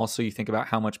 but then also you think about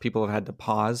how much people have had to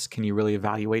pause. Can you really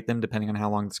evaluate them depending on how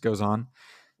long this goes on?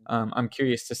 I'm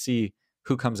curious to see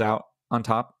who comes out on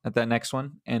top at that next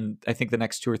one. And I think the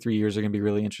next 2 or 3 years are going to be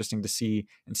really interesting to see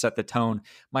and set the tone.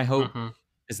 My hope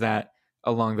is that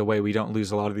along the way, we don't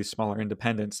lose a lot of these smaller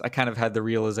independents. I kind of had the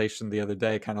realization the other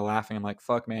day, kind of laughing. I'm like,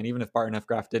 fuck, man, even if Barton F.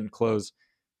 Graff didn't close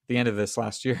at the end of this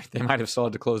last year, they might have still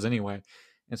had to close anyway.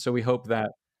 And so we hope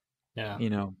that,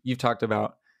 you've talked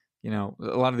about, a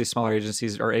lot of these smaller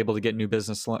agencies are able to get new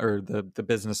business or the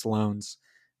business loans.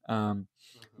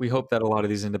 We hope that a lot of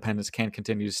these independents can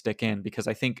continue to stick in, because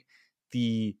I think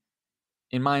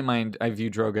in my mind, I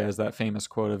view Droga as that famous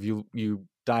quote of you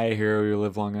die a hero, you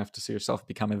live long enough to see yourself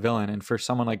become a villain. And for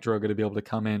someone like Droga to be able to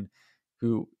come in,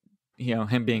 who,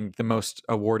 him being the most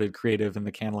awarded creative in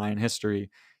the Cannes Lion history,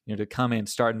 to come in,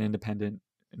 start an independent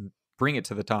and bring it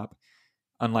to the top,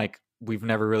 unlike we've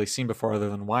never really seen before other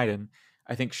than Wyden,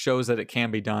 I think shows that it can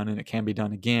be done, and it can be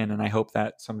done again. And I hope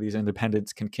that some of these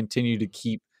independents can continue to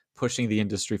keep pushing the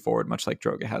industry forward, much like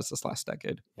Droga has this last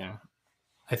decade. Yeah.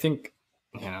 I think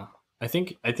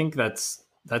that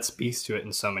speaks to it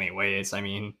in so many ways. I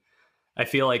mean, I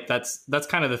feel like that's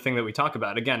kind of the thing that we talk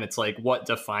about. Again, it's like what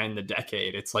defined the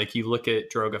decade. It's like you look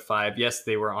at Droga 5, yes,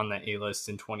 they were on the A-list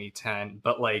in 2010,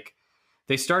 but like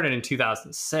they started in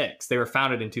 2006. They were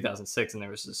founded in 2006, and there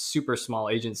was a super small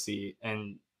agency,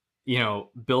 and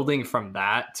building from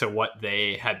that to what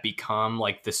they had become,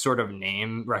 like this sort of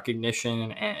name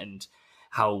recognition and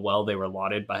how well they were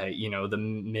lauded by, the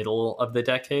middle of the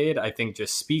decade, I think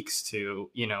just speaks to,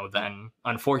 then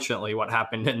unfortunately what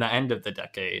happened in the end of the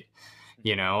decade,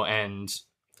 and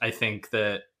I think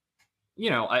that,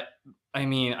 I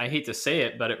mean, I hate to say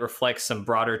it, but it reflects some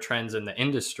broader trends in the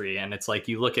industry. And it's like,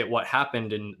 you look at what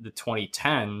happened in the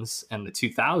 2010s and the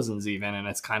 2000s even, and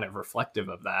it's kind of reflective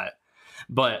of that.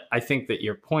 But I think that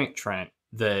your point, Trent,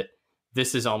 that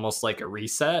this is almost like a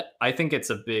reset. I think it's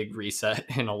a big reset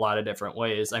in a lot of different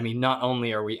ways. I mean, not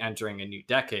only are we entering a new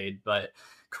decade, but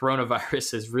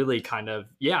coronavirus has really kind of,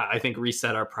 I think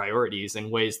reset our priorities in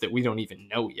ways that we don't even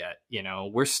know yet.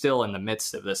 We're still in the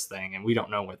midst of this thing, and we don't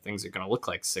know what things are going to look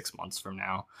like 6 months from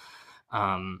now.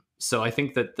 So I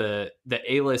think that the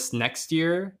A-list next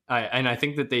year, I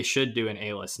think that they should do an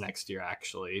A-list next year,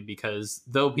 actually, because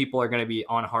though people are going to be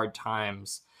on hard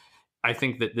times, I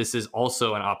think that this is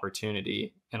also an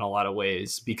opportunity in a lot of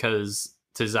ways, because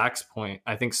to Zach's point,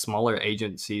 I think smaller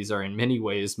agencies are in many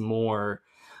ways more,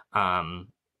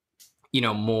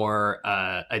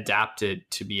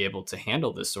 adapted to be able to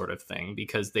handle this sort of thing,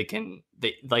 because they can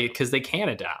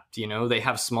adapt. They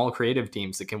have small creative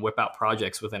teams that can whip out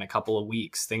projects within a couple of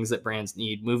weeks, things that brands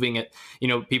need. Moving it,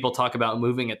 people talk about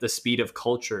moving at the speed of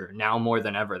culture. Now more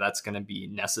than ever, that's going to be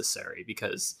necessary,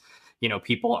 because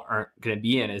people aren't going to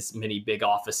be in as many big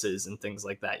offices and things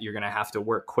like that. You're going to have to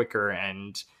work quicker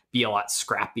and be a lot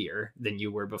scrappier than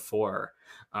you were before.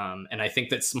 And I think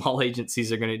that small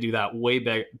agencies are going to do that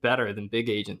way better than big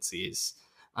agencies.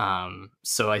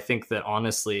 So I think that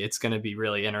honestly, it's going to be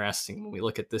really interesting when we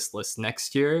look at this list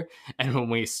next year. And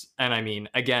I mean,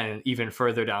 again, even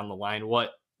further down the line,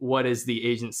 what is the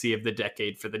agency of the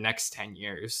decade for the next 10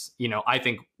 years? I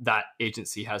think that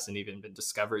agency hasn't even been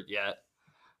discovered yet.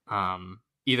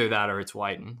 Either that or it's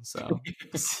Wyden. So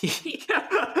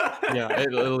yeah,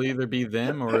 it'll either be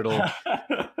them or it'll.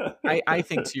 I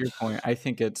think to your point, I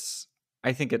think it's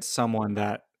someone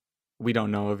that we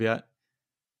don't know of yet.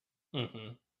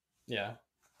 Mm-hmm. Yeah,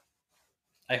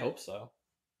 I hope so.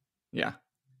 Yeah,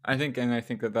 I think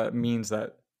that means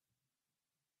that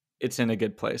it's in a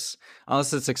good place.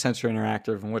 Unless it's Accenture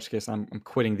Interactive, in which case I'm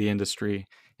quitting the industry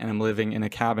and I'm living in a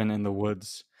cabin in the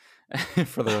woods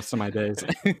for the rest of my days.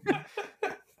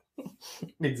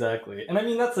 Exactly. And I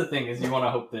mean, that's the thing, is you want to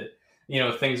hope that,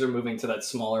 things are moving to that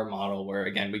smaller model where,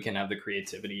 again, we can have the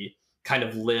creativity kind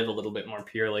of live a little bit more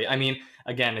purely. I mean,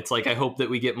 again, it's like, I hope that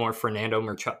we get more Fernando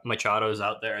Machados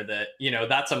out there that,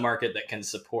 that's a market that can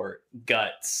support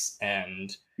Guts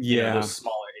and, those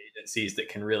smaller agencies that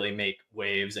can really make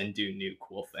waves and do new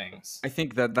cool things. I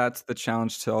think that that's the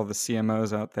challenge to all the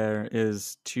CMOs out there,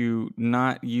 is to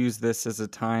not use this as a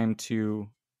time to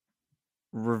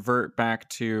revert back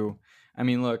to, I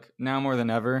mean, look, now more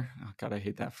than ever, oh God, I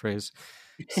hate that phrase.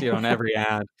 See it on every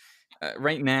ad.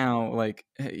 Right now, like,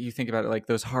 you think about it, like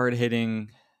those hard hitting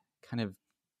kind of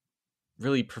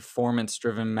really performance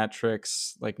driven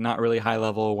metrics, like not really high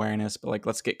level awareness, but like,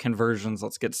 let's get conversions,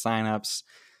 let's get signups,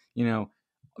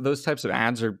 those types of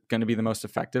ads are going to be the most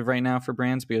effective right now for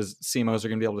brands, because CMOs are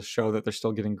going to be able to show that they're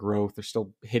still getting growth. They're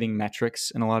still hitting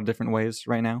metrics in a lot of different ways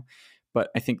right now. But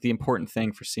I think the important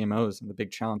thing for CMOs and the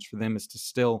big challenge for them is to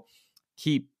still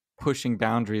keep pushing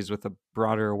boundaries with a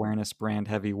broader awareness, brand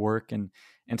heavy work, and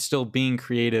still being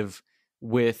creative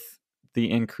with the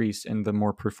increase in the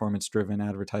more performance driven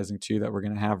advertising too that we're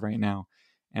going to have right now.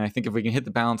 And I think if we can hit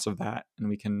the balance of that and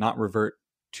we can not revert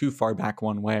too far back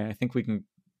one way, I think we can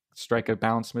strike a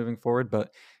balance moving forward.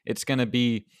 But it's going to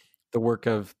be the work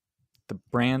of the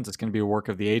brands, it's going to be a work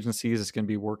of the agencies, it's going to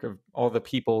be work of all the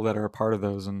people that are a part of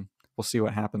those, and we'll see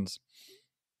what happens.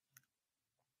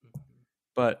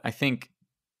 But I think,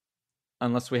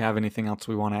 unless we have anything else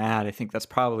we want to add, I think that's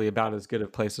probably about as good a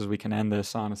place as we can end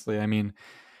this, honestly. I mean,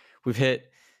 we've hit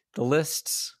the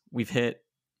lists, we've hit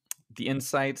the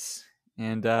insights,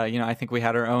 and I think we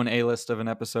had our own A-list of an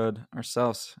episode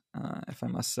ourselves, if I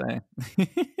must say.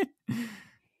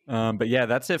 But yeah,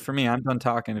 that's it for me. I'm done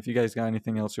talking. If you guys got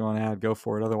anything else you want to add, go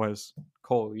for it. Otherwise,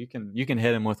 Cole, you can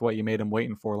hit him with what you made him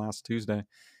waiting for last Tuesday.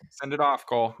 Send it off,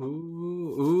 Cole.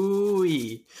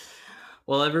 Ooh-wee.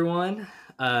 Well, everyone,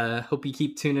 hope you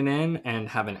keep tuning in and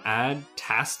have an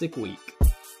ad-tastic week.